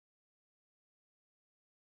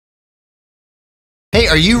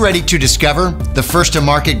are you ready to discover the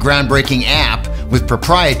first-to-market groundbreaking app with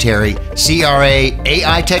proprietary CRA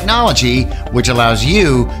AI technology, which allows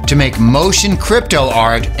you to make motion crypto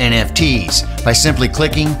art NFTs by simply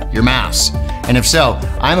clicking your mouse? And if so,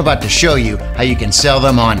 I'm about to show you how you can sell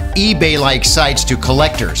them on eBay-like sites to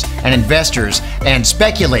collectors and investors and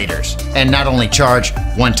speculators, and not only charge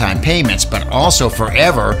one-time payments, but also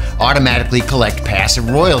forever automatically collect passive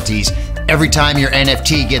royalties every time your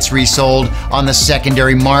NFT gets resold on the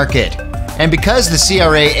secondary market. And because the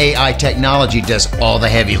CRA AI technology does all the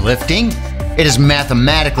heavy lifting, it is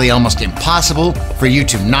mathematically almost impossible for you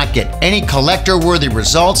to not get any collector-worthy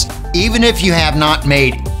results, even if you have not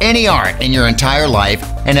made any art in your entire life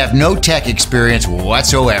and have no tech experience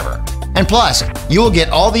whatsoever. And plus, you will get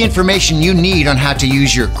all the information you need on how to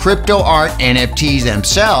use your crypto art NFTs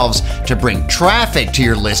themselves to bring traffic to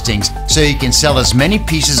your listings so you can sell as many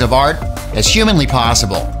pieces of art as humanly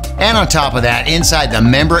possible. And on top of that, inside the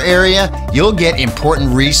member area, you'll get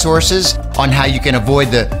important resources on how you can avoid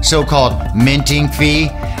the so-called minting fee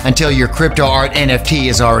until your crypto art NFT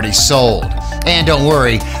is already sold. And don't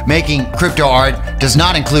worry, making crypto art does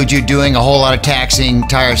not include you doing a whole lot of taxing,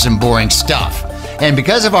 tiresome, boring stuff. And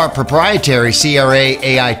because of our proprietary CRA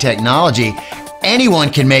AI technology,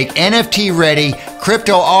 anyone can make NFT-ready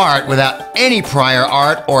crypto art without any prior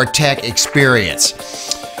art or tech experience.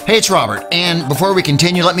 Hey, it's Robert, and before we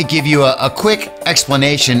continue, let me give you a quick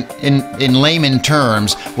explanation in layman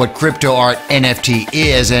terms what crypto art NFT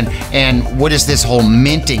is and what is this whole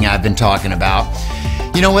minting I've been talking about.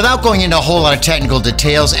 You know, without going into a whole lot of technical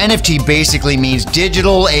details, NFT basically means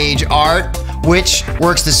digital age art, which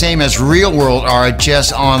works the same as real-world art,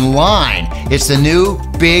 just online. It's the new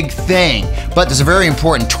big thing. But there's a very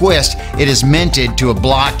important twist. It is minted to a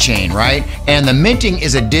blockchain, right? And the minting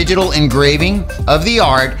is a digital engraving of the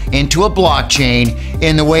art into a blockchain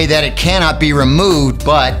in the way that it cannot be removed,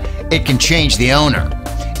 but it can change the owner.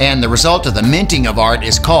 And the result of the minting of art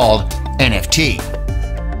is called NFT.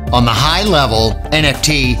 On the high level,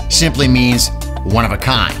 NFT simply means one of a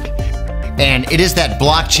kind. And it is that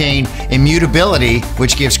blockchain immutability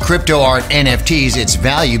which gives crypto art NFTs its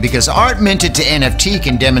value, because art minted to NFT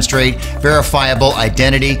can demonstrate verifiable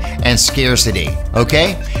identity and scarcity,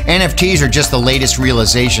 okay? NFTs are just the latest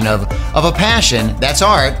realization of a passion, that's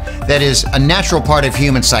art, that is a natural part of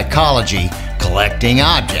human psychology, collecting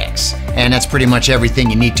objects. And that's pretty much everything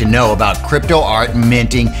you need to know about crypto art,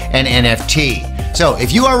 minting, and NFT. So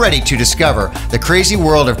if you are ready to discover the crazy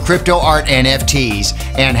world of crypto art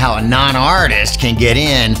NFTs and how a non-artist can get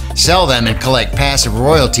in, sell them, and collect passive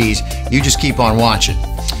royalties, you just keep on watching.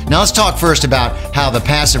 Now let's talk first about how the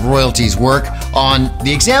passive royalties work on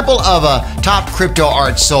the example of a top crypto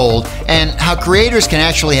art sold and how creators can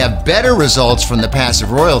actually have better results from the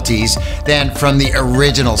passive royalties than from the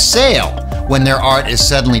original sale when their art is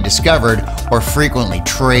suddenly discovered or frequently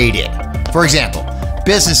traded. For example,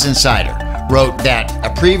 Business Insider wrote that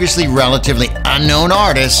a previously relatively unknown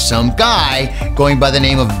artist, some guy going by the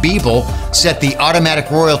name of Beeple, set the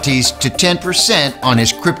automatic royalties to 10% on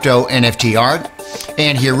his crypto NFT art,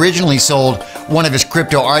 and he originally sold one of his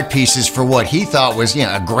crypto art pieces for what he thought was,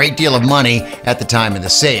 a great deal of money at the time of the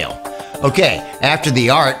sale. Okay, after the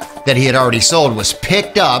art that he had already sold was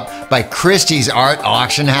picked up by Christie's art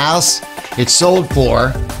auction house, it sold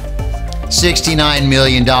for $69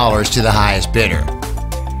 million to the highest bidder.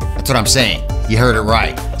 That's what I'm saying. You heard it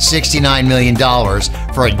right. $69 million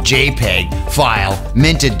for a JPEG file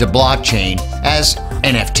minted to blockchain as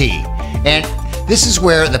NFT. And this is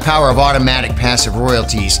where the power of automatic passive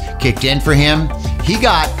royalties kicked in for him. He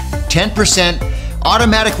got 10%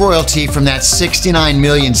 automatic royalty from that $69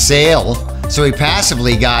 million sale. So he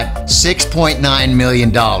passively got $6.9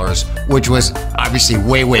 million, which was obviously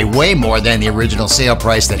way, way, way more than the original sale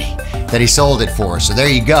price that he sold it for. So there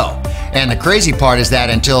you go. And the crazy part is that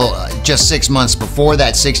until just 6 months before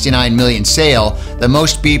that $69 million sale, the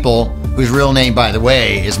most people, whose real name, by the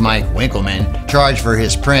way, is Mike Winkleman, charged for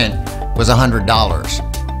his print was $100.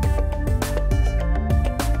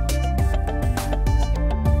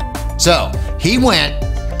 So he went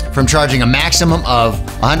from charging a maximum of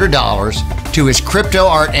 $100 to his crypto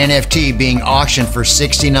art NFT being auctioned for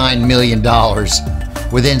 $69 million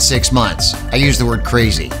within 6 months. I use the word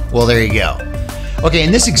crazy. Well, there you go. Okay,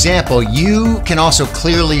 in this example, you can also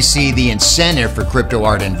clearly see the incentive for crypto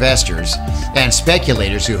art investors and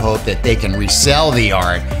speculators who hope that they can resell the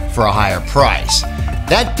art for a higher price.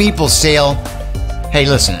 That Beeple sale, hey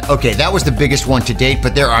listen, okay, that was the biggest one to date,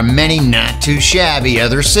 but there are many not too shabby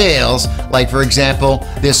other sales, like for example,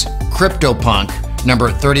 this CryptoPunk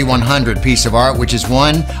number 3100 piece of art, which is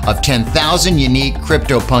one of 10,000 unique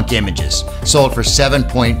CryptoPunk images, sold for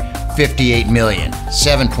 $7.5 58 million,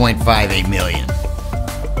 7.58 million.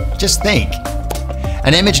 Just think.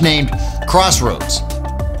 An image named Crossroads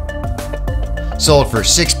sold for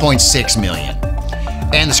 6.6 million.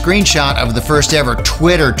 And the screenshot of the first ever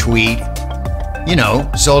Twitter tweet,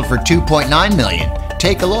 sold for 2.9 million.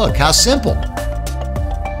 Take a look, how simple.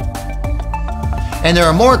 And there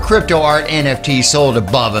are more crypto art NFTs sold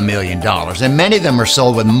above $1 million, and many of them are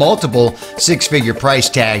sold with multiple six-figure price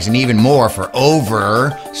tags and even more for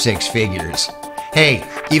over six figures. Hey,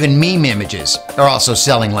 even meme images are also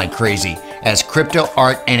selling like crazy as crypto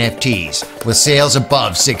art NFTs, with sales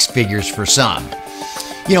above six figures for some.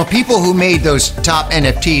 People who made those top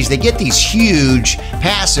NFTs, they get these huge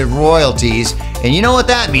passive royalties, and you know what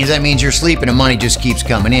that means? That means you're sleeping and money just keeps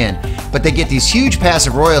coming in. But they get these huge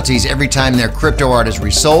passive royalties every time their crypto art is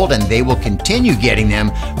resold, and they will continue getting them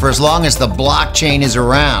for as long as the blockchain is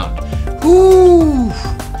around. Whoo!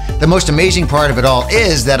 The most amazing part of it all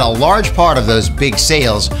is that a large part of those big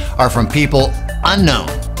sales are from people unknown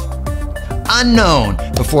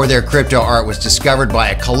before their crypto art was discovered by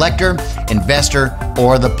a collector, investor,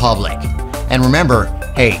 or the public. And remember,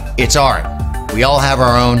 hey, it's art. We all have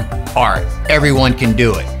our own art. Everyone can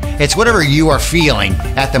do it. It's whatever you are feeling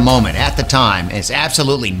at the moment, at the time. And it's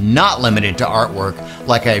absolutely not limited to artwork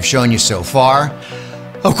like I've shown you so far.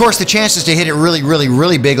 Of course, the chances to hit it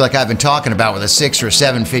really big like I've been talking about with a 6 or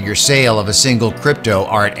 7 figure sale of a single crypto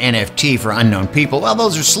art NFT for unknown people, well,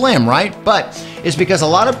 those are slim, right? But it's because a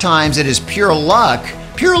lot of times it is pure luck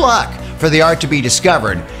for the art to be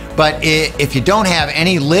discovered. But if you don't have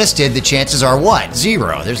any listed, the chances are what?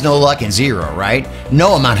 Zero. There's no luck in zero, right?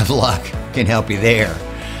 No amount of luck can help you there.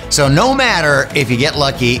 So no matter if you get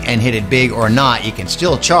lucky and hit it big or not, you can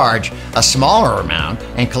still charge a smaller amount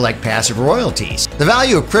and collect passive royalties. The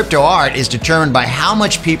value of crypto art is determined by how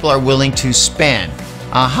much people are willing to spend.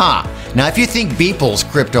 Now, if you think Beeple's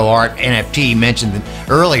crypto art NFT mentioned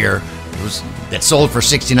earlier that sold for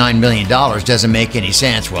 $69 million doesn't make any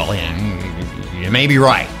sense, well, you may be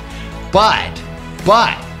right. But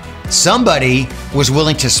somebody was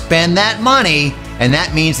willing to spend that money, and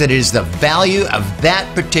that means that it is the value of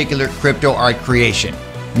that particular crypto art creation,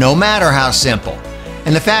 no matter how simple.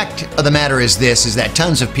 And the fact of the matter is that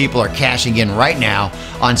tons of people are cashing in right now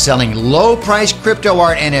on selling low-priced crypto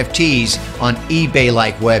art NFTs on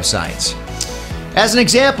eBay-like websites. As an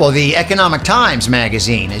example, the Economic Times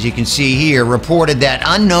magazine, as you can see here, reported that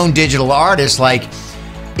unknown digital artists like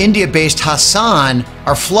India-based Hassan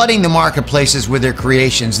are flooding the marketplaces with their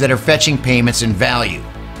creations that are fetching payments in value.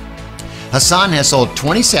 Hassan has sold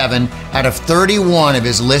 27 out of 31 of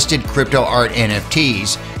his listed crypto art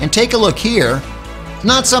NFTs, and take a look here,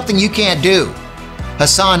 not something you can't do.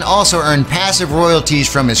 Hassan also earned passive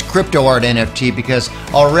royalties from his crypto art NFT because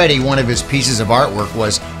already one of his pieces of artwork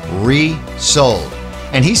was resold.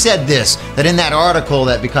 And he said that in that article,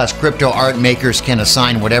 that because crypto art makers can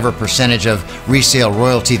assign whatever percentage of resale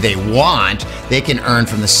royalty they want, they can earn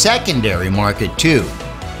from the secondary market too.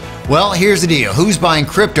 Well, here's the deal. Who's buying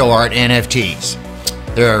crypto art NFTs?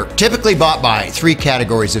 They're typically bought by 3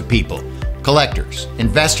 categories of people: collectors,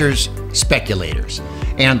 investors, speculators.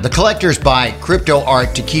 And the collectors buy crypto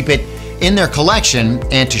art to keep it in their collection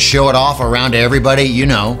and to show it off around to everybody you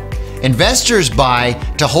know. Investors buy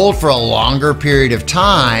to hold for a longer period of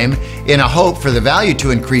time in a hope for the value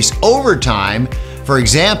to increase over time. For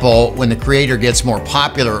example, when the creator gets more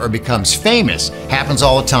popular or becomes famous, happens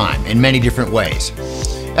all the time in many different ways.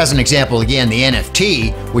 As an example, again, the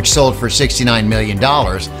NFT, which sold for $69 million,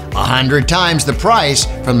 100 times the price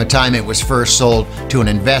from the time it was first sold to an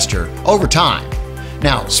investor over time.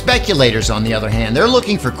 Now, speculators, on the other hand, they're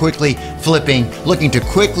looking to quickly flip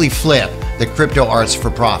the crypto arts for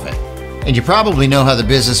profit. And you probably know how the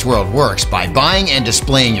business world works. By buying and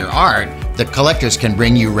displaying your art, the collectors can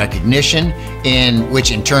bring you recognition,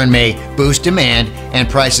 which in turn may boost demand and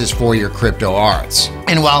prices for your crypto arts.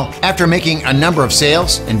 And while after making a number of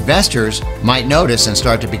sales, investors might notice and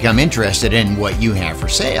start to become interested in what you have for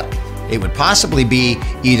sale. It would possibly be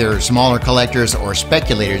either smaller collectors or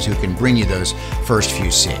speculators who can bring you those first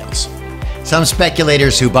few sales. Some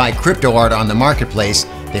speculators who buy crypto art on the marketplace,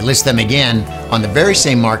 they list them again on the very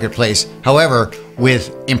same marketplace, however,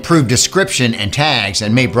 with improved description and tags,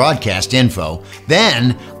 and may broadcast info,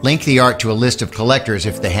 then link the art to a list of collectors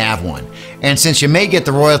if they have one. And since you may get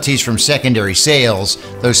the royalties from secondary sales,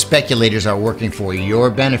 those speculators are working for your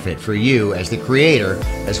benefit, for you as the creator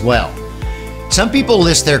as well. Some people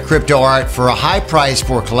list their crypto art for a high price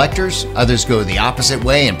for collectors, others go the opposite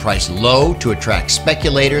way and price low to attract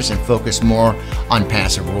speculators and focus more on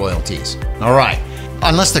passive royalties. All right.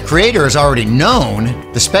 Unless the creator is already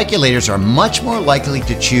known, the speculators are much more likely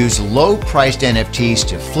to choose low-priced NFTs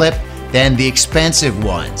to flip than the expensive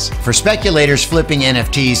ones. For speculators flipping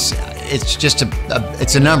NFTs, it's just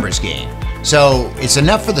it's a numbers game. So it's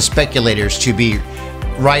enough for the speculators to be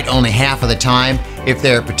right only half of the time if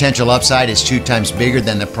their potential upside is 2 times bigger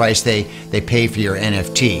than the price they pay for your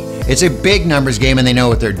NFT. It's a big numbers game and they know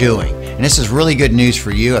what they're doing. And this is really good news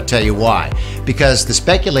for you. I'll tell you why. Because the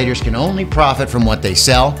speculators can only profit from what they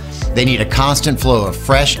sell. They need a constant flow of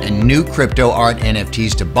fresh and new crypto art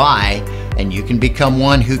NFTs to buy, and you can become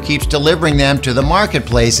one who keeps delivering them to the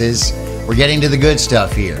marketplaces. We're getting to the good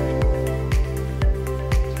stuff here.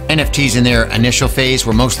 NFTs in their initial phase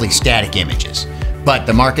were mostly static images, but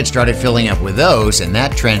the market started filling up with those, and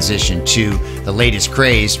that transitioned to the latest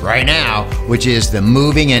craze right now, which is the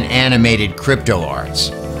moving and animated crypto arts,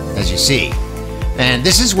 as you see. And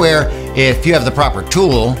this is where, if you have the proper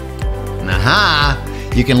tool,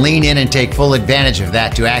 you can lean in and take full advantage of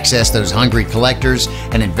that to access those hungry collectors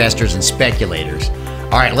and investors and speculators.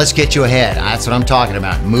 All right, let's get you ahead. That's what I'm talking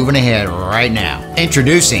about, moving ahead right now.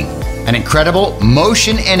 Introducing an incredible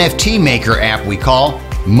MotionNFTmaker app we call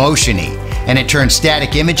Motiony. And it turns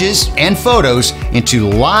static images and photos into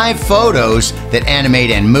live photos that animate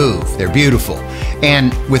and move. They're beautiful.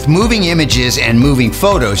 And with moving images and moving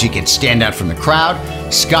photos, you can stand out from the crowd,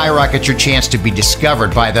 skyrocket your chance to be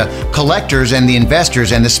discovered by the collectors and the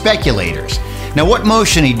investors and the speculators. Now, what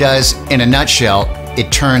Motiony does in a nutshell,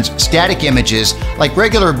 it turns static images like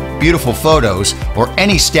regular beautiful photos or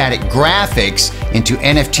any static graphics into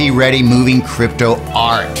NFT-ready moving crypto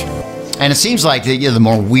art. And it seems like the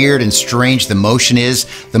more weird and strange the motion is,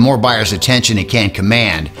 the more buyers' attention it can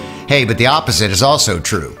command. Hey, but the opposite is also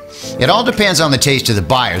true. It all depends on the taste of the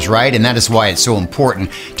buyers, right? And that is why it's so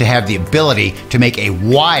important to have the ability to make a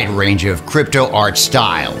wide range of crypto art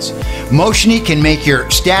styles. Motiony can make your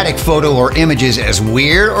static photo or images as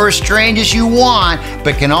weird or strange as you want,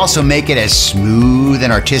 but can also make it as smooth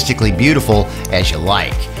and artistically beautiful as you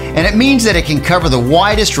like. And it means that it can cover the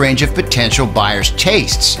widest range of potential buyers'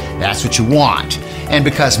 tastes. That's what you want. And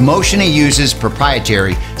because Motiony uses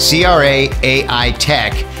proprietary CRA AI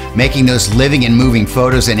tech, making those living and moving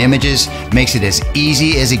photos and images makes it as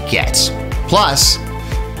easy as it gets. Plus,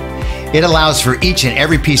 it allows for each and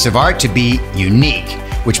every piece of art to be unique,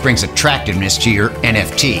 which brings attractiveness to your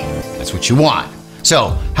NFT. That's what you want. So,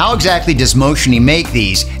 how exactly does Motiony make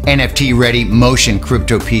these NFT-ready motion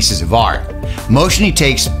crypto pieces of art? Motiony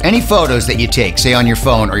takes any photos that you take, say on your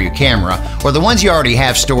phone or your camera, or the ones you already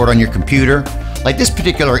have stored on your computer, like this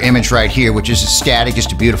particular image right here, which is static,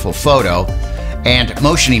 just a beautiful photo, and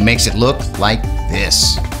Motiony makes it look like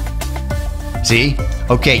this. See?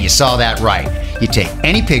 Okay, you saw that right. You take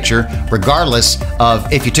any picture, regardless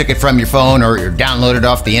of if you took it from your phone or you downloaded it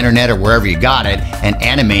off the internet or wherever you got it, and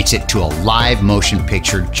animates it to a live motion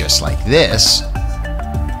picture just like this.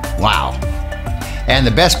 Wow. And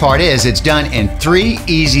the best part is it's done in 3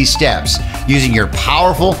 easy steps using your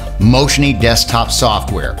powerful Motiony desktop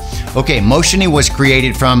software. Okay, Motiony was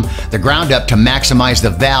created from the ground up to maximize the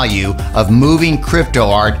value of moving crypto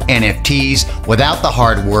art NFTs without the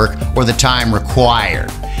hard work or the time required.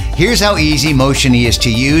 Here's how easy Motiony is to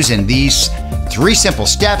use in these 3 simple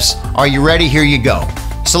steps. Are you ready? Here you go.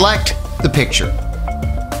 Select the picture.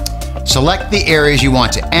 Select the areas you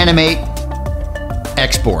want to animate.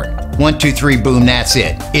 Export. 1, 2, 3, boom, that's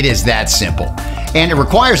it. It is that simple. And it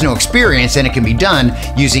requires no experience, and it can be done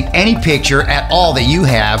using any picture at all that you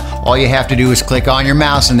have. All you have to do is click on your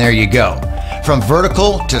mouse and there you go. From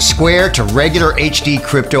vertical to square to regular HD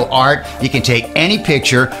crypto art, you can take any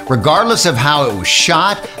picture, regardless of how it was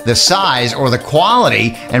shot, the size, or the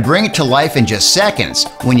quality, and bring it to life in just seconds.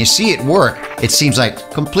 When you see it work, it seems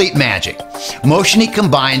like complete magic. Motiony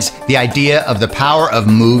combines the idea of the power of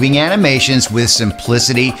moving animations with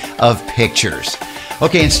simplicity of pictures.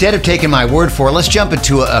 Okay, instead of taking my word for it, let's jump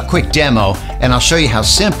into a quick demo, and I'll show you how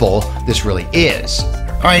simple this really is.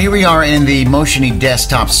 All right, here we are in the Motiony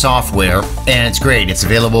desktop software, and it's great. It's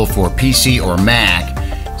available for PC or Mac.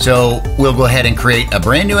 So we'll go ahead and create a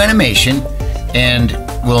brand new animation, and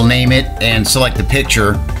we'll name it and select the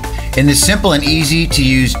picture in this simple and easy to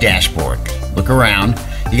use dashboard. Look around.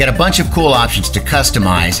 You got a bunch of cool options to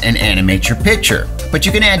customize and animate your picture. But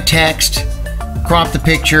you can add text, crop the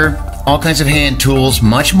picture, all kinds of hand tools,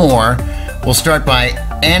 much more. We'll start by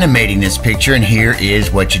animating this picture, and here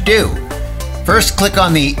is what you do. First, click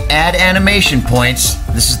on the Add Animation Points.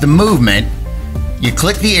 This is the movement. You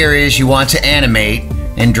click the areas you want to animate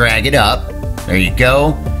and drag it up. There you go.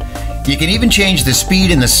 You can even change the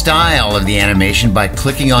speed and the style of the animation by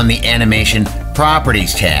clicking on the Animation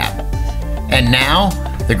Properties tab. And now,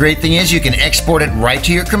 the great thing is you can export it right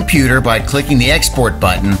to your computer by clicking the Export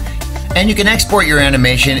button. And you can export your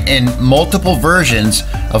animation in multiple versions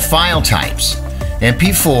of file types: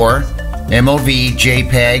 MP4, MOV,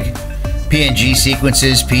 JPEG, PNG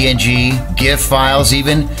sequences, PNG, GIF files,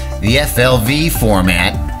 even the FLV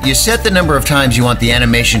format. You set the number of times you want the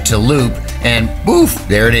animation to loop, and poof,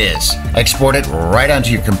 there it is. Export it right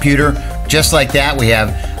onto your computer. Just like that, we have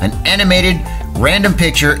an animated random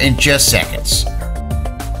picture in just seconds.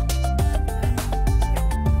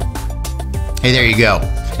 Hey, there you go.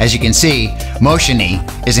 As you can see,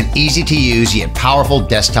 MotionNFT is an easy-to-use yet powerful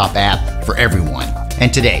desktop app for everyone.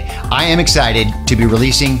 And today, I am excited to be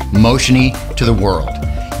releasing MotionNFT to the world.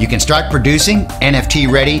 You can start producing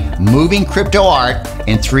NFT-ready moving crypto art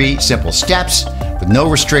in 3 simple steps with no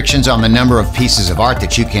restrictions on the number of pieces of art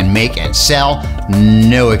that you can make and sell,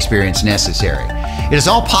 no experience necessary. It is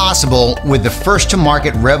all possible with the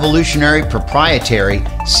first-to-market revolutionary proprietary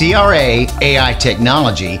CRA AI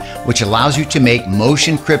technology, which allows you to make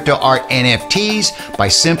motion crypto art NFTs by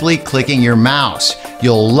simply clicking your mouse.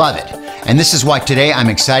 You'll love it. And this is why today I'm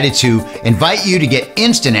excited to invite you to get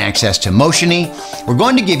instant access to MotionNFT. We're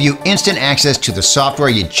going to give you instant access to the software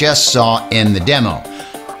you just saw in the demo.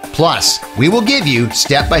 Plus, we will give you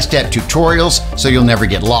step-by-step tutorials so you'll never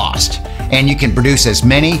get lost. And you can produce as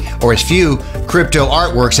many or as few crypto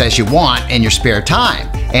artworks as you want in your spare time.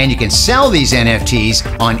 And you can sell these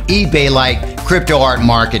NFTs on eBay-like crypto art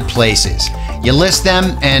marketplaces. You list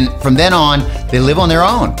them, and from then on, they live on their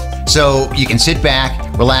own. So you can sit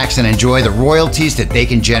back, relax, and enjoy the royalties that they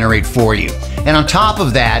can generate for you. And on top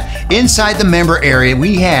of that, inside the member area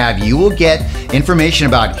you will get information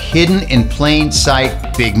about hidden in plain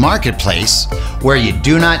sight big marketplace where you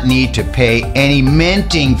do not need to pay any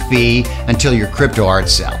minting fee until your crypto art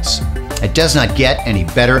sells. It does not get any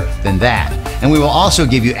better than that. And we will also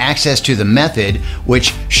give you access to the method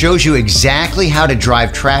which shows you exactly how to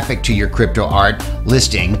drive traffic to your crypto art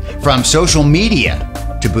listing from social media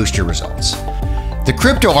to boost your results. The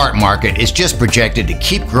crypto art market is just projected to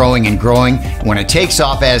keep growing and growing. When it takes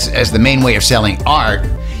off as the main way of selling art,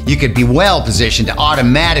 you could be well positioned to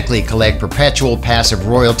automatically collect perpetual passive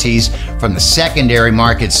royalties from the secondary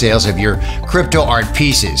market sales of your crypto art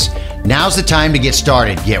pieces. Now's the time to get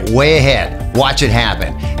started. Get way ahead. Watch it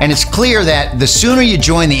happen. And it's clear that the sooner you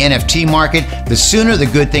join the NFT market, the sooner the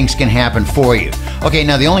good things can happen for you. Okay,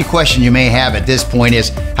 now the only question you may have at this point is,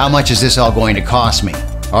 how much is this all going to cost me?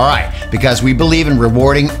 All right, because we believe in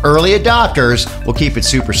rewarding early adopters, we'll keep it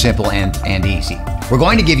super simple and easy. We're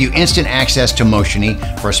going to give you instant access to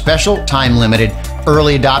MotionNFT for a special time-limited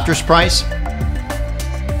early adopters price.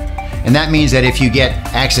 And that means that if you get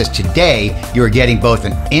access today, you're getting both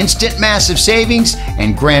an instant massive savings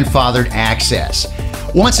and grandfathered access.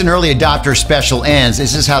 Once an early adopter special ends,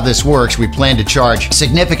 this is how this works. We plan to charge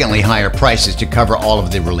significantly higher prices to cover all of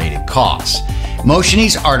the related costs.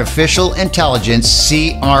 MotionNFT's artificial intelligence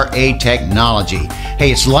CRA technology.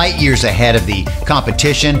 Hey, it's light years ahead of the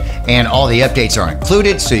competition, and all the updates are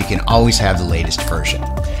included, so you can always have the latest version.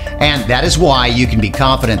 And that is why you can be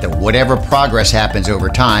confident that whatever progress happens over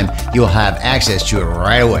time, you'll have access to it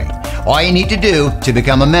right away. All you need to do to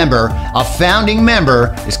become a member, a founding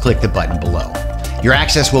member, is click the button below. Your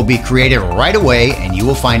access will be created right away, and you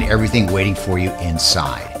will find everything waiting for you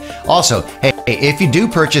inside. Also, hey, if you do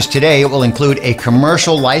purchase today, it will include a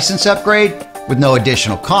commercial license upgrade with no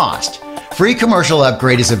additional cost. Free commercial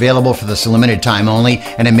upgrade is available for this limited time only,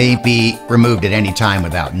 and it may be removed at any time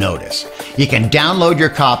without notice. You can download your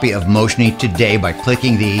copy of MotionNFT today by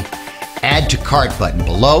clicking the Add to Cart button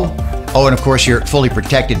below. Oh, and of course, you're fully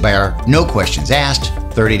protected by our no questions asked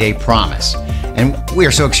 30-day promise. And we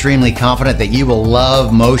are so extremely confident that you will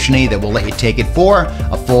love MotionNFT that we'll let you take it for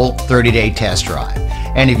a full 30-day test drive.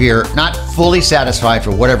 And if you're not fully satisfied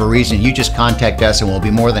for whatever reason, you just contact us and we'll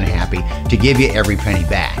be more than happy to give you every penny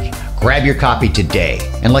back. Grab your copy today.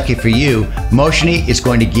 And lucky for you, MotionNFT is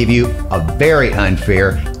going to give you a very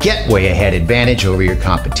unfair get way ahead advantage over your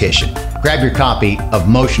competition. Grab your copy of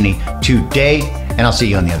MotionNFT today, and I'll see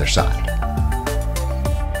you on the other side.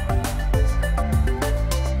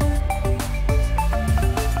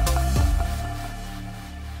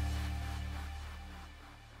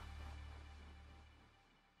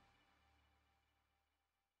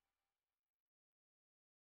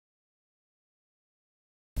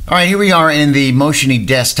 All right, here we are in the MotionNFT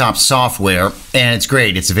desktop software, and it's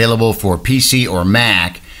great. It's available for PC or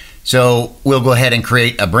Mac. So we'll go ahead and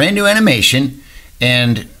create a brand new animation,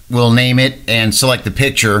 and we'll name it and select the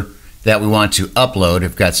picture that we want to upload.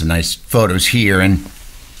 I've got some nice photos here, and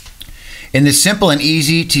in this simple and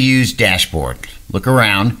easy to use dashboard, look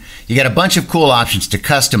around. You got a bunch of cool options to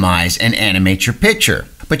customize and animate your picture.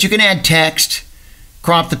 But you can add text,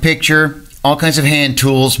 crop the picture, all kinds of hand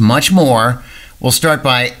tools, much more. We'll start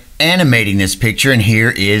by animating this picture, and here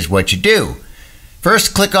is what you do.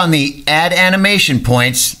 First, click on the Add Animation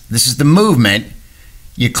Points. This is the movement.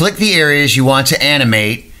 You click the areas you want to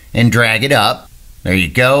animate and drag it up. There you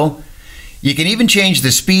go. You can even change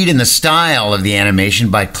the speed and the style of the animation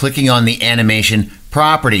by clicking on the Animation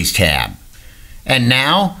Properties tab. And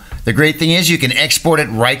now, the great thing is you can export it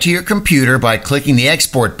right to your computer by clicking the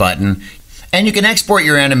Export button, and you can export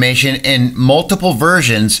your animation in multiple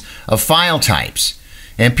versions of file types: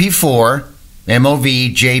 MP4,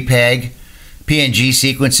 MOV, JPEG, PNG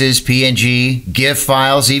sequences, PNG, GIF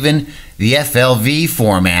files, even the FLV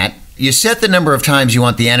format. You set the number of times you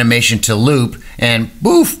want the animation to loop, and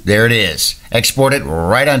boof, there it is. Export it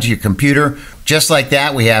right onto your computer. Just like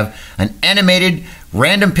that, we have an animated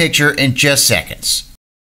random picture in just seconds.